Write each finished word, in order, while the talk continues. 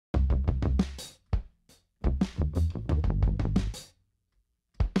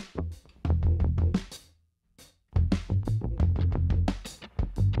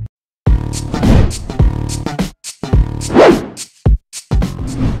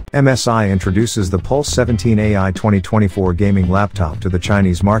MSI introduces the Pulse 17 AI 2024 gaming laptop to the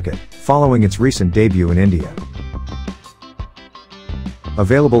Chinese market, following its recent debut in India.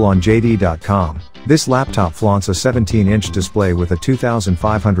 Available on JD.com, this laptop flaunts a 17-inch display with a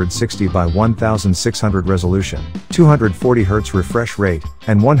 2560 by 1600 resolution, 240 Hz refresh rate,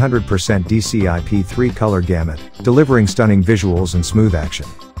 and 100% DCI-P3 color gamut, delivering stunning visuals and smooth action.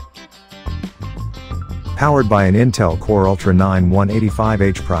 Powered by an Intel Core Ultra 9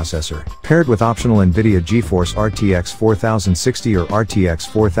 185H processor, paired with optional NVIDIA GeForce RTX 4060 or RTX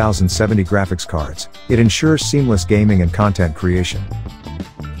 4070 graphics cards, it ensures seamless gaming and content creation.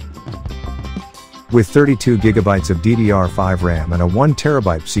 With 32GB of DDR5 RAM and a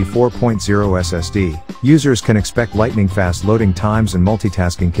 1TB PCIe 4.0 SSD, users can expect lightning-fast loading times and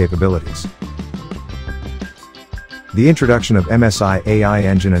multitasking capabilities. The introduction of MSI AI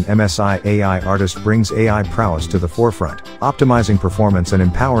Engine and MSI AI Artist brings AI prowess to the forefront, optimizing performance and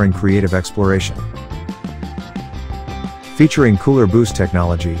empowering creative exploration. Featuring cooler boost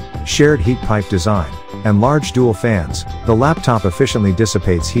technology, shared heat pipe design, and large dual fans, the laptop efficiently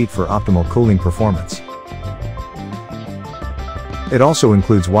dissipates heat for optimal cooling performance. It also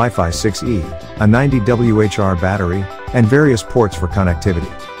includes Wi-Fi 6E, a 90 WHR battery, and various ports for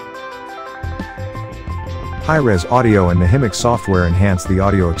connectivity. High-res audio and Nahimic software enhance the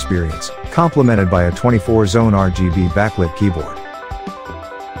audio experience, complemented by a 24-zone RGB backlit keyboard.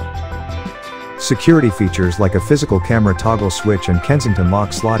 Security features like a physical camera toggle switch and Kensington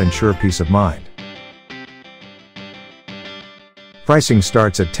lock slot ensure peace of mind. Pricing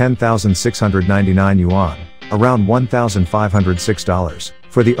starts at 10,699 yuan, around $1,506,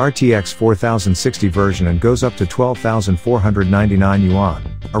 for the RTX 4060 version and goes up to 12,499 yuan,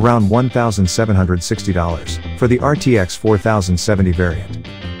 around $1,760, for the RTX 4070 variant.